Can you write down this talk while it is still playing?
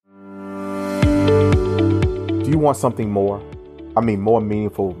you want something more? I mean, more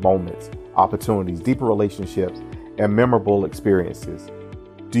meaningful moments, opportunities, deeper relationships, and memorable experiences.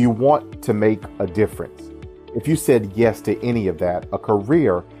 Do you want to make a difference? If you said yes to any of that, a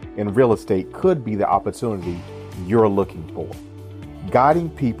career in real estate could be the opportunity you're looking for. Guiding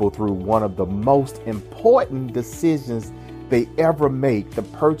people through one of the most important decisions they ever make, the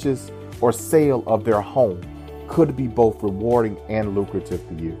purchase or sale of their home, could be both rewarding and lucrative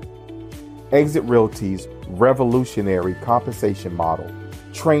for you. Exit Realty's revolutionary compensation model,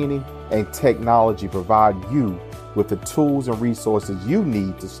 training, and technology provide you with the tools and resources you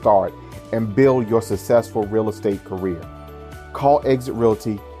need to start and build your successful real estate career. Call Exit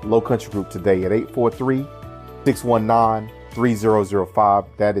Realty Low Country Group today at 843-619-3005.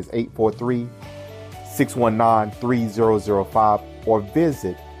 That is 843-619-3005, or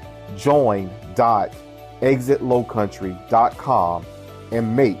visit join.exitlowcountry.com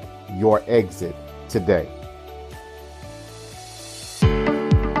and make your exit today.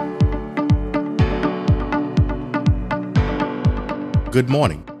 Good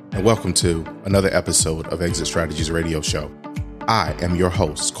morning, and welcome to another episode of Exit Strategies Radio Show. I am your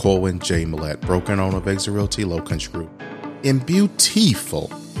host, Corwin J. Millett, broker and owner of Exit Realty Low Country Group in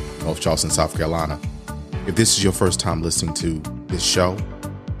beautiful North Charleston, South Carolina. If this is your first time listening to this show,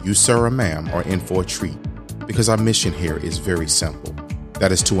 you, sir or ma'am, are in for a treat, because our mission here is very simple.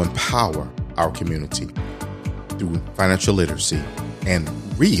 That is to empower our community through financial literacy and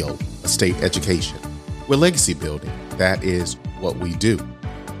real estate education. We're legacy building. That is what we do.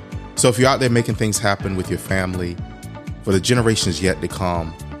 So if you're out there making things happen with your family for the generations yet to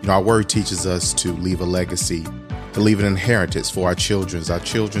come, our word teaches us to leave a legacy, to leave an inheritance for our children,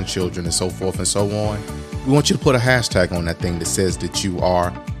 and so forth and so on. We want you to put a hashtag on that thing that says that you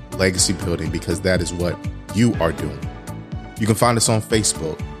are legacy building, because that is what you are doing. You can find us on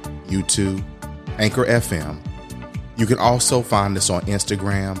Facebook, YouTube, Anchor FM. You can also find us on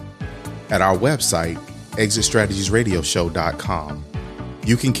Instagram, at our website, exitstrategiesradioshow.com.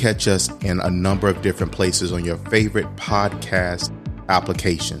 You can catch us in a number of different places on your favorite podcast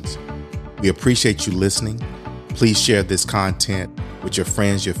applications. We appreciate you listening. Please share this content with your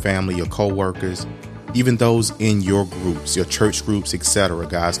friends, your family, your coworkers, even those in your groups, your church groups, etc.,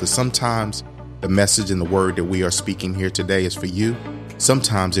 guys, because sometimes the message and the word that we are speaking here today is for you.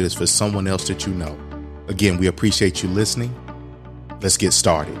 Sometimes it is for someone else that you know. Again, we appreciate you listening. Let's get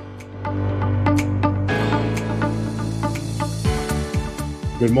started.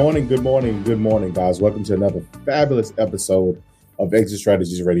 Good morning, guys. Welcome to another fabulous episode of Exit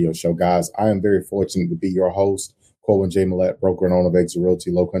Strategies Radio Show. Guys, I am very fortunate to be your host, Corwin J. Millett, broker and owner of Exit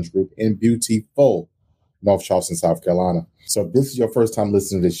Realty Low Country Group in beautiful North Charleston, South Carolina. So if this is your first time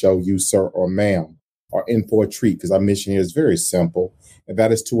listening to the show, you, sir or ma'am, are in for a treat, because our mission here is very simple, and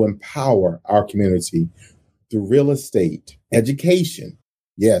that is to empower our community through real estate education.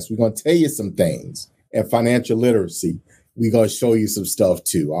 Yes, we're going to tell you some things, and financial literacy. We're going to show you some stuff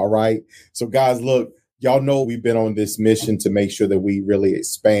too. All right. So guys, look, y'all know we've been on this mission to make sure that we really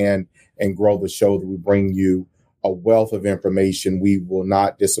expand and grow the show, that we bring you a wealth of information. We will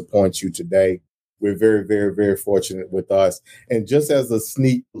not disappoint you today. We're very, very, very fortunate with us. And just as a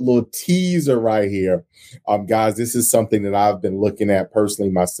sneak little teaser right here, guys, this is something that I've been looking at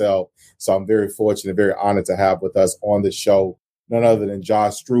personally myself. So I'm very fortunate, very honored to have with us on the show none other than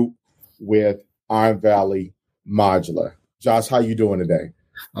Josh Stroup with Iron Valley Modular. Josh, how you doing today?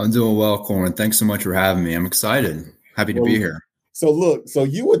 I'm doing well, Corwin. Thanks so much for having me. I'm excited. Happy to be here. So look, so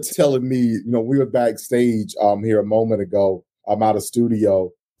you were telling me, we were backstage here a moment ago. I'm out of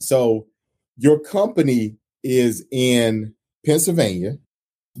studio. So your company is in Pennsylvania.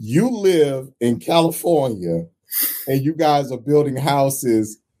 You live in California, and you guys are building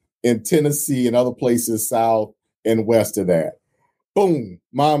houses in Tennessee and other places south and west of that. Boom,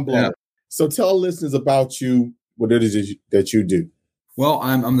 mind blown. Yeah. So tell listeners about you, what it is that you do. Well,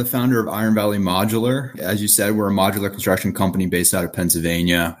 I'm the founder of Iron Valley Modular. As you said, we're a modular construction company based out of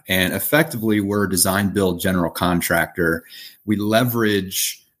Pennsylvania, and effectively we're a design build general contractor. We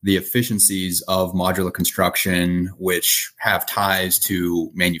leverage the efficiencies of modular construction, which have ties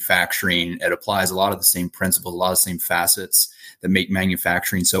to manufacturing. It applies a lot of the same principles, a lot of the same facets that make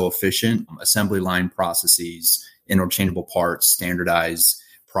manufacturing so efficient. Assembly line processes, interchangeable parts, standardized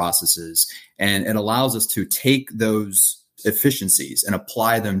processes. And it allows us to take those efficiencies and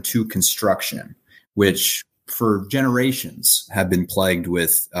apply them to construction, which for generations have been plagued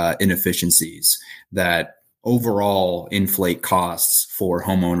with inefficiencies that overall inflate costs for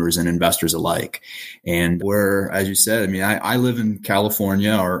homeowners and investors alike. And where, as you said, I live in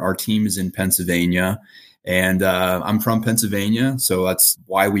California. Our team is in Pennsylvania. And I'm from Pennsylvania, so that's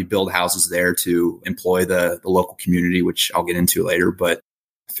why we build houses there, to employ the local community, which I'll get into later. But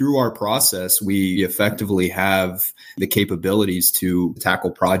through our process, we effectively have the capabilities to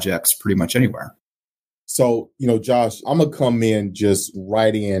tackle projects pretty much anywhere. So, Josh, I'm going to come in just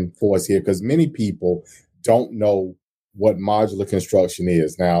right in for us here, because many people don't know what modular construction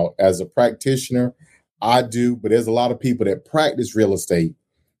is. Now, as a practitioner, I do, but there's a lot of people that practice real estate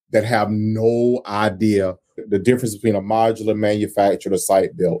that have no idea the difference between a modular, manufactured, or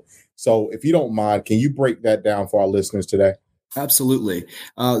site built. So if you don't mind, can you break that down for our listeners today? Absolutely.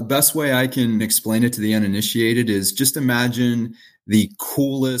 The best way I can explain it to the uninitiated is just imagine the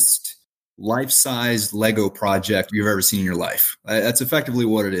coolest life-sized Lego project you've ever seen in your life. That's effectively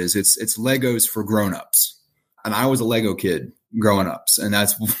what it is. It's Legos for grown-ups. And I was a Lego kid growing up. And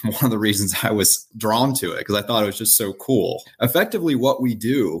that's one of the reasons I was drawn to it, because I thought it was just so cool. Effectively, what we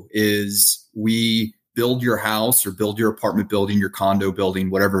do is we build your house or build your apartment building, your condo building,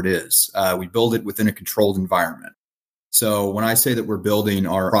 whatever it is. We build it within a controlled environment. So when I say that we're building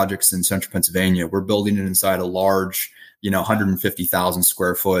our projects in central Pennsylvania, we're building it inside a large, 150,000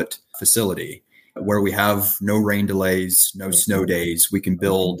 square foot facility where we have no rain delays, no snow days. We can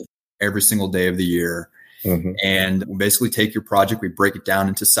build every single day of the year. Mm-hmm. And we basically take your project, we break it down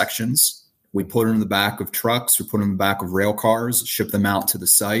into sections. We put it in the back of trucks, we put it in the back of rail cars, ship them out to the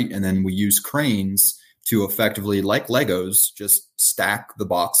site. And then we use cranes to effectively, like Legos, just stack the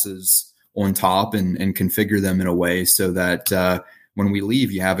boxes on top and configure them in a way so that when we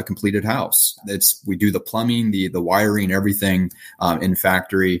leave, you have a completed house. We do the plumbing, the wiring, everything in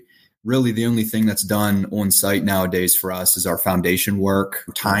factory. Really, the only thing that's done on site nowadays for us is our foundation work,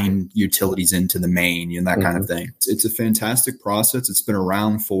 tying utilities into the main and that kind of thing. It's a fantastic process. It's been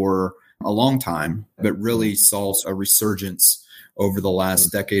around for a long time, but really saw a resurgence over the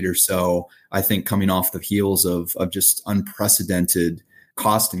last decade or so, I think, coming off the heels of just unprecedented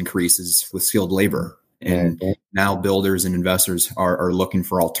cost increases with skilled labor. And now builders and investors are looking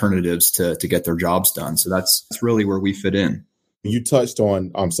for alternatives to get their jobs done. So that's really where we fit in. You touched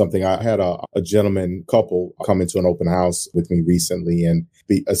on something. I had a gentleman couple come into an open house with me recently and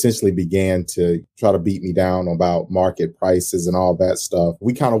essentially began to try to beat me down about market prices and all that stuff.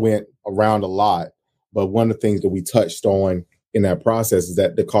 We kind of went around a lot, but one of the things that we touched on in that process is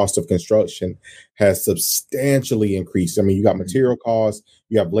that the cost of construction has substantially increased. I mean, you got material costs,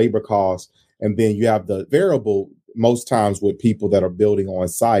 you have labor costs, and then you have the variable most times with people that are building on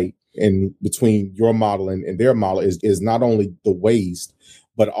site. And between your model and their model is not only the waste,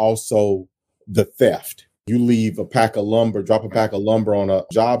 but also the theft. You leave drop a pack of lumber on a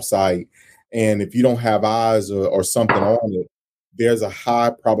job site, and if you don't have eyes or something on it, there's a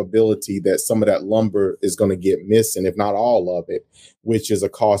high probability that some of that lumber is going to get missing, if not all of it, which is a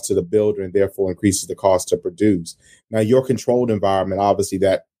cost to the builder and therefore increases the cost to produce. Now, your controlled environment, obviously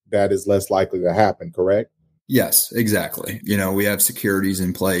that is less likely to happen, correct? Yes, exactly. We have securities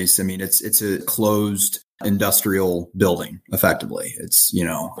in place. I mean, it's a closed industrial building, effectively. It's,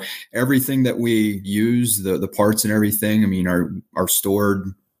 everything that we use, the parts and everything, I mean, are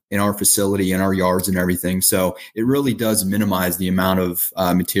stored in our facility, in our yards and everything. So it really does minimize the amount of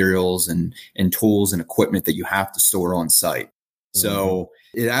materials and tools and equipment that you have to store on site. So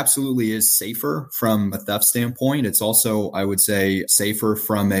it absolutely is safer from a theft standpoint. It's also, I would say, safer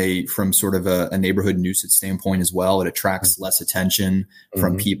from sort of a neighborhood nuisance standpoint as well. It attracts less attention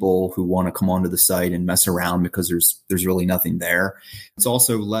from people who want to come onto the site and mess around because there's really nothing there. It's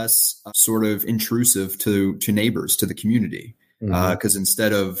also less sort of intrusive to neighbors, to the community, because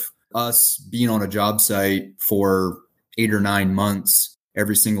instead of us being on a job site for 8 or 9 months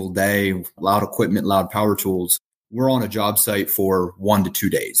every single day, loud equipment, loud power tools, we're on a job site for 1 to 2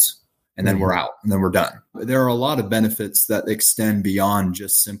 days and then we're out and then we're done. There are a lot of benefits that extend beyond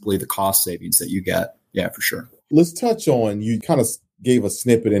just simply the cost savings that you get. Yeah, for sure. Let's touch on, you kind of gave a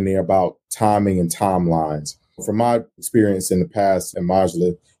snippet in there about timing and timelines. From my experience in the past in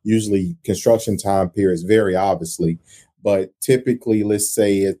modular, usually construction time periods vary, obviously, but typically, let's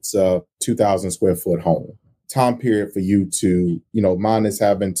say it's a 2,000 square foot home. Time period for you to, mine is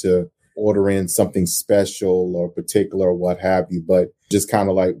having to order in something special or particular or what have you, but just kind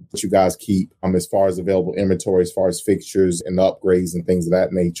of like what you guys keep as far as available inventory, as far as fixtures and upgrades and things of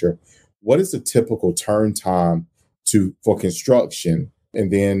that nature. What is the typical turn time for construction?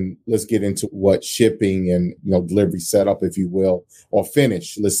 And then let's get into what shipping and, delivery setup, if you will, or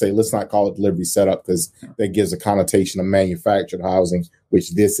finish. Let's not call it delivery setup because that gives a connotation of manufactured housing,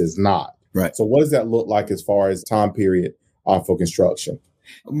 which this is not. Right. So what does that look like as far as time period for construction?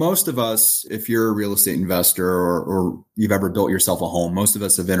 Most of us, if you're a real estate investor or you've ever built yourself a home, most of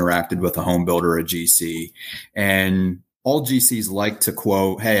us have interacted with a home builder, a GC, and all GCs like to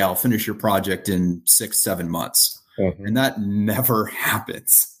quote, "Hey, I'll finish your project in 6-7 months." Mm-hmm. And that never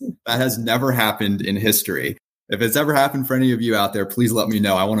happens. That has never happened in history. If it's ever happened for any of you out there, please let me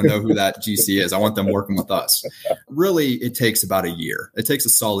know. I want to know who that GC is. I want them working with us. Really, it takes about a year. It takes a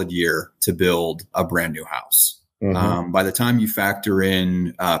solid year to build a brand new house. Mm-hmm. By the time you factor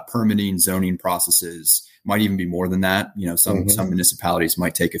in permitting, zoning processes, might even be more than that. Some municipalities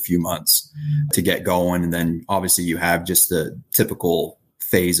might take a few months to get going. And then obviously you have just the typical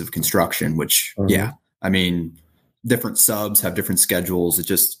phase of construction, which, different subs have different schedules.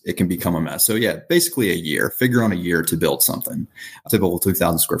 It can become a mess. So basically a year. Figure on a year to build something, a typical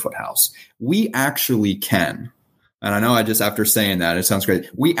 2,000 square foot house. We actually can, and I know after saying that, it sounds great.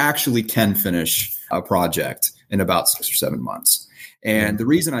 We actually can finish a project in about 6 or 7 months. And the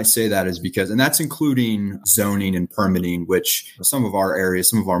reason I say that is because, and that's including zoning and permitting, which some of our areas,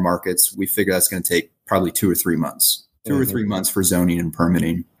 some of our markets, we figure that's going to take probably 2 or 3 months, 2 or 3 months for zoning and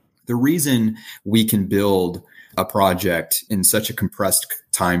permitting. The reason we can build a project in such a compressed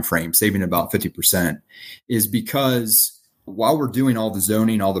time frame, saving about 50%, is because while we're doing all the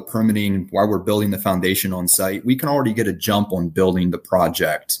zoning, all the permitting, while we're building the foundation on site, we can already get a jump on building the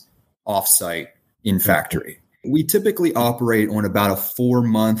project off-site in factory. We typically operate on about a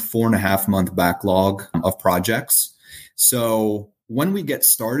 4.5 month backlog of projects. So when we get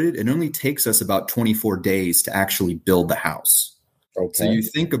started, it only takes us about 24 days to actually build the house. Okay. So you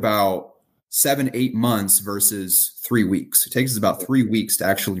think about 7-8 months versus 3 weeks. It takes us about 3 weeks to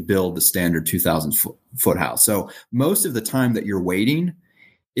actually build the standard 2,000 foot house. So most of the time that you're waiting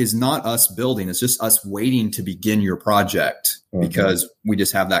is not us building. It's just us waiting to begin your project because we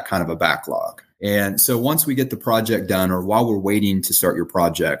just have that kind of a backlog. And so once we get the project done, or while we're waiting to start your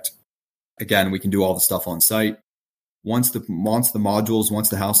project, again, we can do all the stuff on site. Once the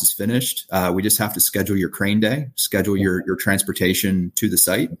house is finished, we just have to schedule your crane day, schedule your transportation to the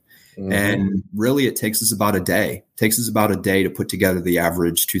site. Mm-hmm. And really, it takes us about a day. It takes us about a day to put together the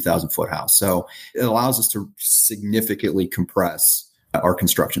average 2,000 foot house. So it allows us to significantly compress our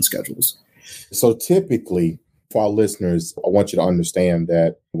construction schedules. So typically, for our listeners, I want you to understand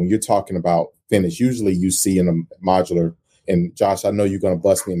that when you're talking about finish, usually you see in a modular, and Josh, I know you're going to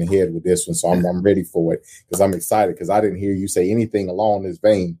bust me in the head with this one, so I'm ready for it because I'm excited because I didn't hear you say anything along this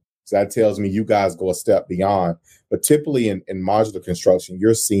vein. So that tells me you guys go a step beyond. But typically in modular construction,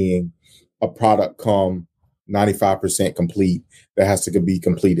 you're seeing a product come 95% complete that has to be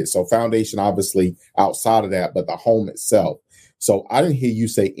completed. So foundation, obviously, outside of that, but the home itself. So I didn't hear you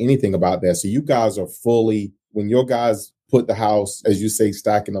say anything about that. So you guys are fully, when your guys put the house, as you say,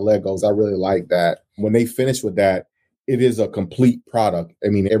 stacking the Legos, I really like that. When they finish with that, it is a complete product. I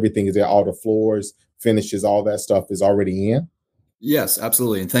mean, everything is there, all the floors, finishes, all that stuff is already in. Yes,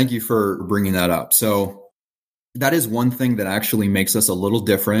 absolutely. And thank you for bringing that up. So that is one thing that actually makes us a little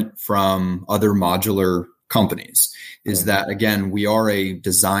different from other modular companies is that, again, we are a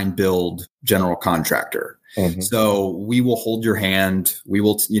design build general contractor. Mm-hmm. So we will hold your hand. We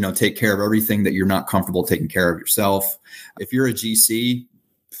will, take care of everything that you're not comfortable taking care of yourself. If you're a GC,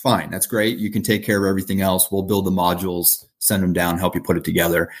 fine. That's great. You can take care of everything else. We'll build the modules, send them down, help you put it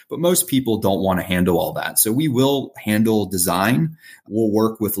together. But most people don't want to handle all that. So we will handle design. We'll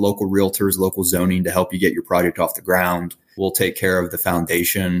work with local realtors, local zoning to help you get your project off the ground. We'll take care of the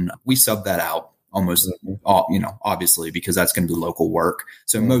foundation. We sub that out almost, obviously, because that's going to be local work.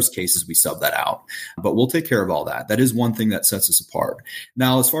 So in most cases, we sub that out. But we'll take care of all that. That is one thing that sets us apart.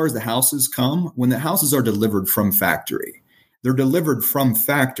 Now, as far as the houses come, when the houses are delivered from factory, they're delivered from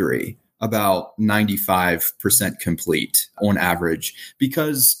factory about 95% complete on average,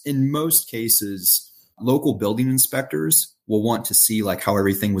 because in most cases, local building inspectors will want to see how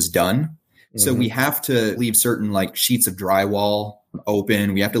everything was done. Mm-hmm. So we have to leave certain sheets of drywall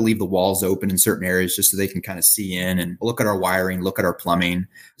open. We have to leave the walls open in certain areas just so they can kind of see in and look at our wiring, look at our plumbing.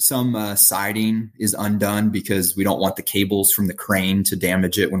 Some siding is undone because we don't want the cables from the crane to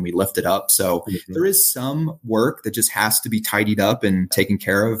damage it when we lift it up. So there is some work that just has to be tidied up and taken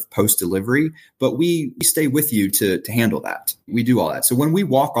care of post-delivery, but we stay with you to handle that. We do all that. So when we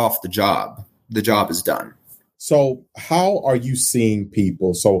walk off the job is done. So how are you seeing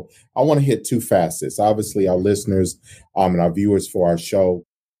people? So I want to hit two facets. Obviously, our listeners and our viewers for our show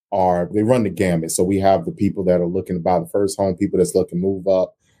they run the gamut. So we have the people that are looking to buy the first home, people that's looking to move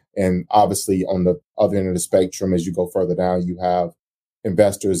up. And obviously on the other end of the spectrum, as you go further down, you have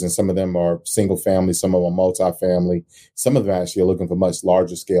investors, and some of them are single family, some of them are multifamily. Some of them actually are looking for much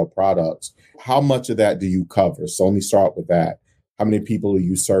larger scale products. How much of that do you cover? So let me start with that. How many people do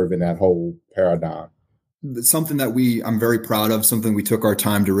you serve in that whole paradigm? Something that I'm very proud of, something we took our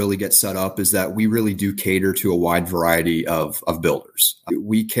time to really get set up, is that we really do cater to a wide variety of builders.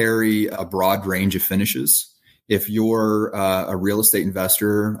 We carry a broad range of finishes. If you're a real estate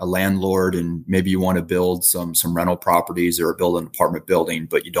investor, a landlord, and maybe you want to build some rental properties or build an apartment building,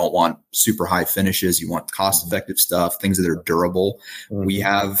 but you don't want super high finishes, you want cost-effective stuff, things that are durable, we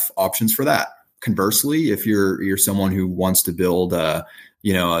have options for that. Conversely, if you're someone who wants to build a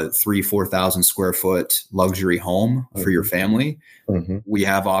 4,000 square foot luxury home for your family, we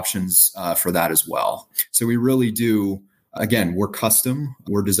have options for that as well. So we really do. Again, we're custom,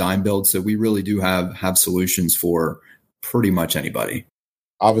 we're design build. So we really do have solutions for pretty much anybody.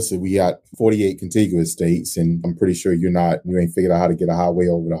 Obviously, we got 48 contiguous states, and I'm pretty sure you ain't figured out how to get a highway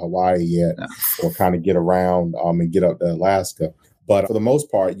over to Hawaii yet, or kind of get around and get up to Alaska. But for the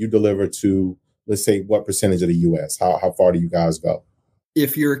most part, you deliver to, let's say, what percentage of the U.S.? How far do you guys go?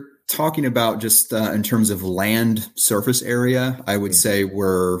 If you're talking about just in terms of land surface area, I would say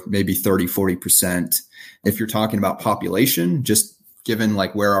we're maybe 30-40%. If you're talking about population, just given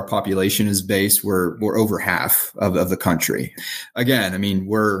like where our population is based, we're over half of the country. Again, I mean,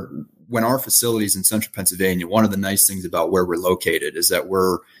 when our facilities in central Pennsylvania, one of the nice things about where we're located is that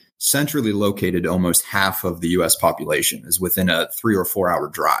we're centrally located. Almost half of the U.S. population is within a 3 or 4 hour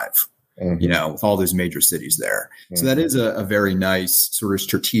drive. With all those major cities there. So that is a very nice sort of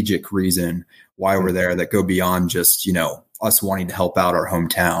strategic reason why we're there, that go beyond just, us wanting to help out our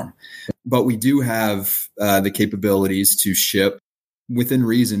hometown. But we do have the capabilities to ship within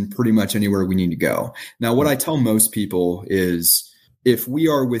reason pretty much anywhere we need to go. Now, what I tell most people is, if we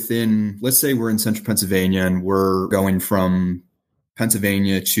are within, let's say we're in central Pennsylvania and we're going from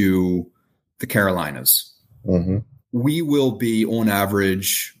Pennsylvania to the Carolinas, we will be on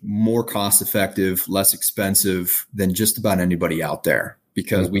average more cost effective, less expensive than just about anybody out there,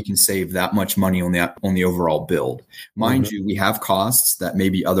 because we can save that much money on the overall build. Mind you, we have costs that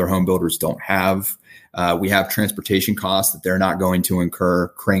maybe other home builders don't have. We have transportation costs that they're not going to incur,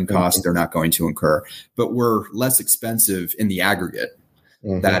 crane costs they're not going to incur, but we're less expensive in the aggregate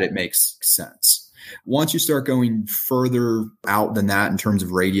that it makes sense. Once you start going further out than that in terms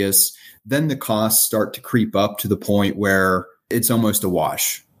of radius, then the costs start to creep up to the point where it's almost a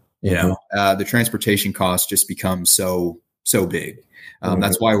wash. The transportation costs just become so big.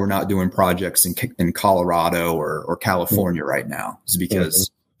 That's why we're not doing projects in Colorado or California right now, is because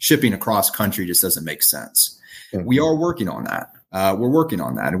shipping across country just doesn't make sense. We are working on that. We're working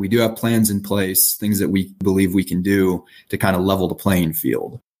on that. And we do have plans in place, things that we believe we can do to kind of level the playing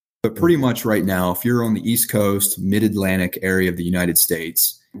field. But pretty much right now, if you're on the East Coast, mid-Atlantic area of the United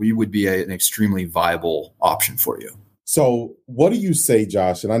States, we would be an extremely viable option for you. So what do you say,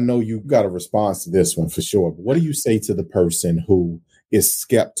 Josh? And I know you've got a response to this one for sure, but what do you say to the person who is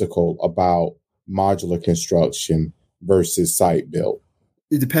skeptical about modular construction versus site built?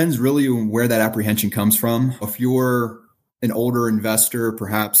 It depends really on where that apprehension comes from. If you're an older investor,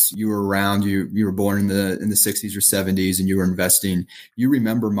 perhaps you were around, you were born in the 60s or 70s and you were investing, you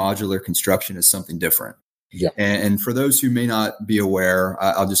remember modular construction as something different. Yeah. And for those who may not be aware,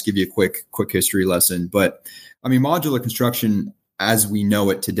 I'll just give you a quick history lesson. But I mean, modular construction as we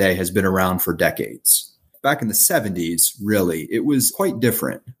know it today has been around for decades. Back in the 70s, really, it was quite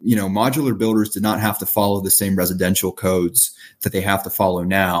different. Modular builders did not have to follow the same residential codes that they have to follow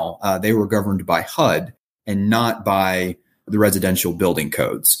now. They were governed by HUD and not by the residential building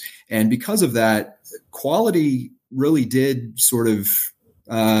codes. And because of that, quality really did sort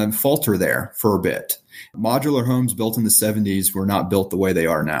of falter there for a bit. Modular homes built in the 70s were not built the way they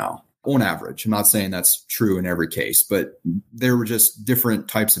are now, on average. I'm not saying that's true in every case, but there were just different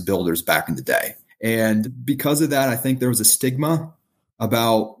types of builders back in the day. And because of that, I think there was a stigma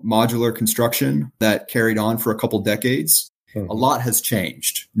about modular construction that carried on for a couple decades. A lot has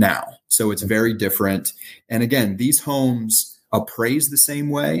changed now. So it's very different. And again, these homes appraise the same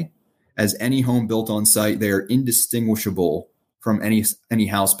way as any home built on site. They are indistinguishable from any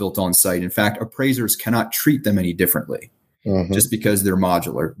house built on site. In fact, appraisers cannot treat them any differently just because they're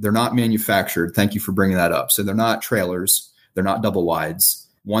modular. They're not manufactured. Thank you for bringing that up. So they're not trailers. They're not double wides.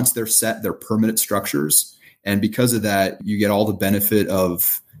 Once they're set, they're permanent structures. And because of that, you get all the benefit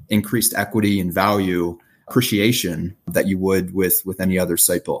of increased equity and value appreciation that you would with any other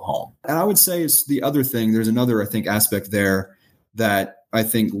site-built home. And I would say is the other thing, there's another, I think, aspect there that I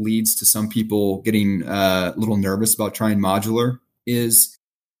think leads to some people getting a little nervous about trying modular is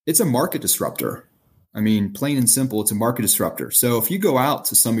it's a market disruptor. I mean, plain and simple, it's a market disruptor. So if you go out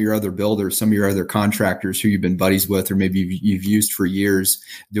to some of your other builders, some of your other contractors who you've been buddies with, or maybe you've used for years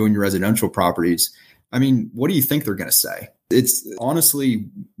doing your residential properties, I mean, what do you think they're going to say? It's honestly,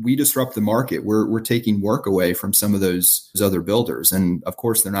 we disrupt the market. We're taking work away from some of those other builders. And of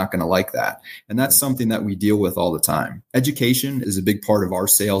course, they're not going to like that. And that's something that we deal with all the time. Education is a big part of our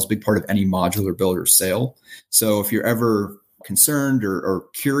sales, big part of any modular builder sale. So if you're ever concerned or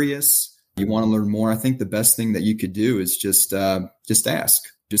curious, you want to learn more, I think the best thing that you could do is just ask.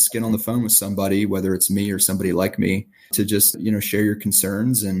 Just get on the phone with somebody, whether it's me or somebody like me, to just, share your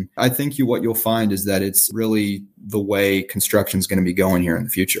concerns. And I think what you'll find is that it's really the way construction is going to be going here in the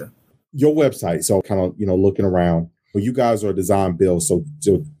future. Your website, so kind of, looking around, well, you guys are design build. So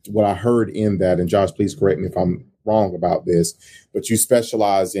what I heard in that, and Josh, please correct me if I'm wrong about this, but you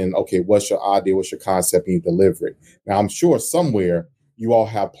specialize in, okay, what's your idea, what's your concept, and you deliver it. Now, I'm sure somewhere you all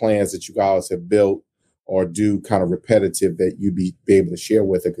have plans that you guys have built or do kind of repetitive that you be able to share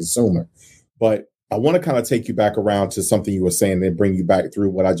with a consumer. But I want to kind of take you back around to something you were saying and bring you back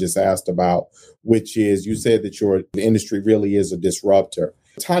through what I just asked about, which is you said that the industry really is a disruptor.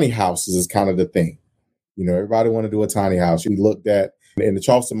 Tiny houses is kind of the thing. Everybody want to do a tiny house. We looked at in the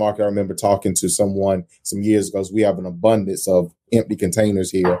Charleston market. I remember talking to someone some years ago. We have an abundance of empty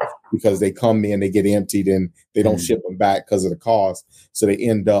containers here because they come in, they get emptied, and they don't ship them back because of the cost. So they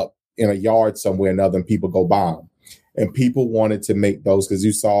end up in a yard somewhere or another, and people go buy them. And people wanted to make those because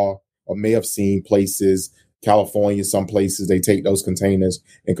you saw or may have seen places, California, some places, they take those containers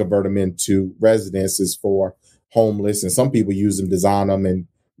and convert them into residences for homeless. And some people use them, design them, and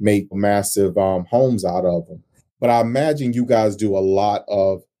make massive homes out of them. But I imagine you guys do a lot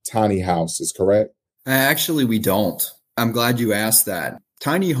of tiny houses, correct? Actually, we don't. I'm glad you asked that.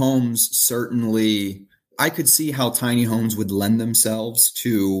 Tiny homes, certainly, I could see how tiny homes would lend themselves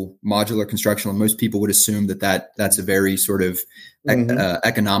to modular construction. And most people would assume that's a very sort of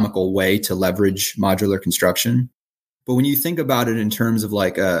economical way to leverage modular construction. But when you think about it in terms of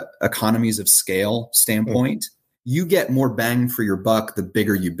like economies of scale standpoint, you get more bang for your buck the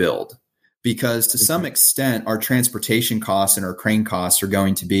bigger you build. Because to some extent, our transportation costs and our crane costs are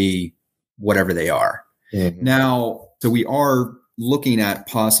going to be whatever they are. Now, so we are looking at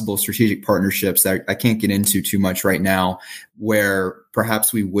possible strategic partnerships that I can't get into too much right now, where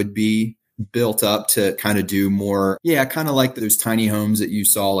perhaps we would be built up to kind of do more. Yeah, kind of like those tiny homes that you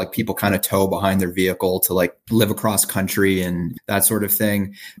saw, like people kind of tow behind their vehicle to like live across country and that sort of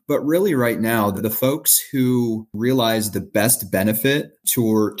thing. But really right now, the folks who realize the best benefit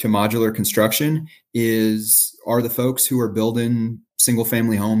to modular construction are the folks who are building single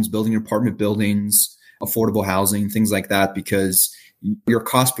family homes, building apartment buildings, affordable housing, things like that, because your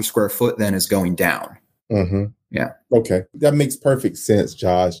cost per square foot then is going down. Yeah. Okay. That makes perfect sense,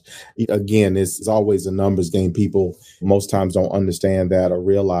 Josh. Again, it's always a numbers game. People most times don't understand that or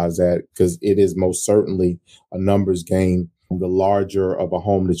realize that because it is most certainly a numbers game. The larger of a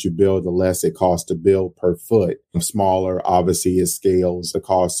home that you build, the less it costs to build per foot. The smaller, obviously, it scales. The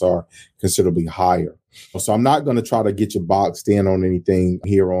costs are considerably higher. So I'm not going to try to get you boxed in on anything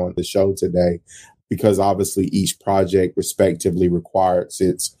here on the show today, because obviously each project respectively requires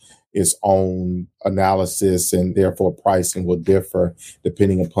its own analysis, and therefore pricing will differ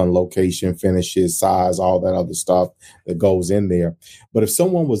depending upon location, finishes, size, all that other stuff that goes in there. But if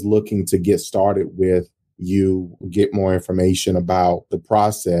someone was looking to get started with you, get more information about the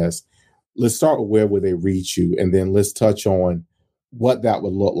process, let's start with where would they reach you? And then let's touch on what that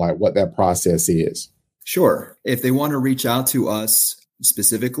would look like, what that process is. Sure. If they want to reach out to us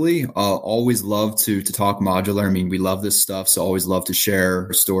specifically, always love to talk modular. I mean, we love this stuff, so always love to share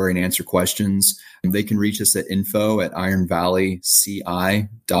our story and answer questions. They can reach us at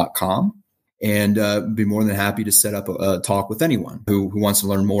info@ironvalleyci.com, and be more than happy to set up a talk with anyone who wants to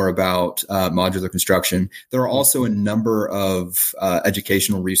learn more about modular construction. There are also a number of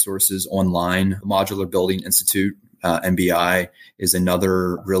educational resources online. Modular Building Institute, MBI, is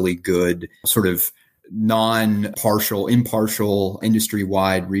another really good sort of impartial,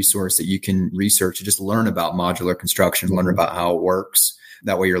 industry-wide resource that you can research to just learn about modular construction, learn about how it works.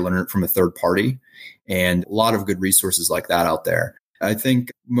 That way you're learning it from a third party, and a lot of good resources like that out there. I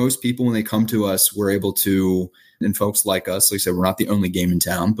think most people, when they come to us, we're able to, and folks like us, like I said, we're not the only game in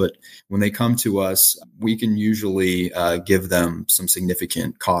town, but when they come to us, we can usually give them some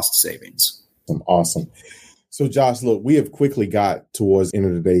significant cost savings. Awesome. So Josh, look, we have quickly got towards the end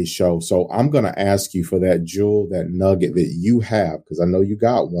of today's show. So I'm going to ask you for that jewel, that nugget that you have, because I know you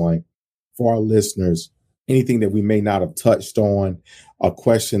got one, for our listeners, anything that we may not have touched on, a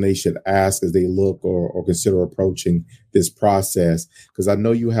question they should ask as they look or consider approaching this process, because I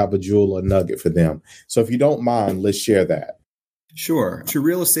know you have a jewel or nugget for them. So if you don't mind, let's share that. Sure. To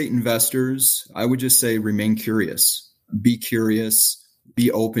real estate investors, I would just say remain curious. Be curious.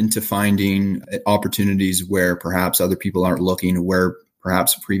 be open to finding opportunities where perhaps other people aren't looking, where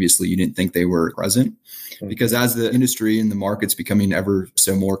perhaps previously you didn't think they were present. Because as the industry and the market's becoming ever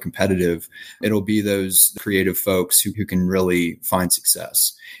so more competitive, it'll be those creative folks who can really find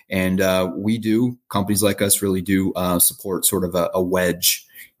success. And companies like us really do support sort of a wedge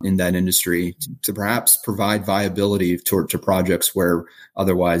in that industry to perhaps provide viability to projects where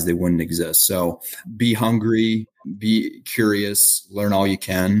otherwise they wouldn't exist. So be hungry, be curious, learn all you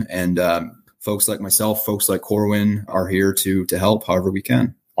can. And folks like myself, folks like Corwin are here to help however we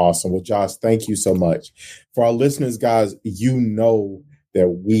can. Awesome. Well, Josh, thank you so much. For our listeners, guys, you know that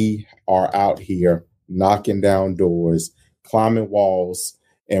we are out here knocking down doors, climbing walls,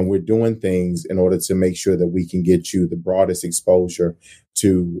 and we're doing things in order to make sure that we can get you the broadest exposure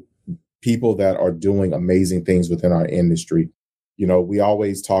to people that are doing amazing things within our industry. You know, we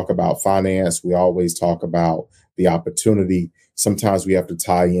always talk about finance. We always talk about the opportunity. Sometimes we have to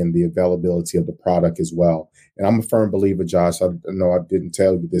tie in the availability of the product as well. And I'm a firm believer, Josh, I know I didn't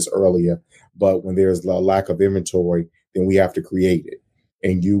tell you this earlier, but when there's a lack of inventory, then we have to create it.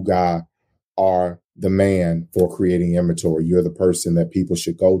 And you guys are the man for creating inventory. You're the person that people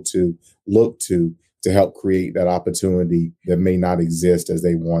should go to, look to help create that opportunity that may not exist as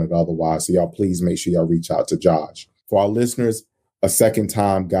they want it otherwise. So y'all, please make sure y'all reach out to Josh. For our listeners, a second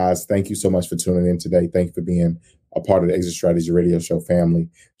time, guys, thank you so much for tuning in today. Thank you for being a part of the Exit Strategy Radio Show family.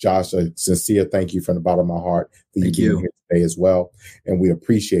 Josh, a sincere thank you from the bottom of my heart for you being here today as well. And we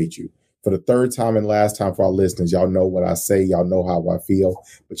appreciate you. For the third time and last time for our listeners, y'all know what I say. Y'all know how I feel,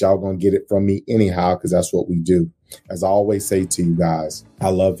 but y'all going to get it from me anyhow, because that's what we do. As I always say to you guys, I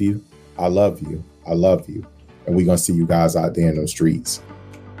love you. I love you. I love you. And we're going to see you guys out there in those streets.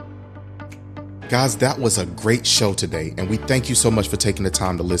 Guys, that was a great show today. And we thank you so much for taking the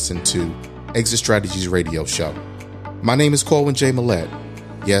time to listen to Exit Strategies Radio Show. My name is Corwin J. Millett.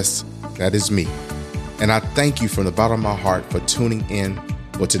 Yes, that is me. And I thank you from the bottom of my heart for tuning in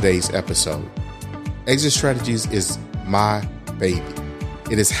for today's episode. Exit Strategies is my baby.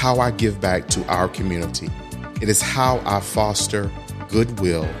 It is how I give back to our community. It is how I foster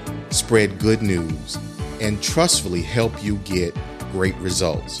goodwill, spread good news, and trustfully help you get great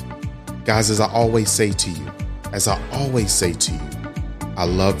results. Guys, as I always say to you, I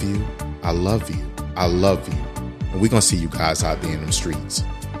love you, I love you, I love you. And we're going to see you guys out there in them streets.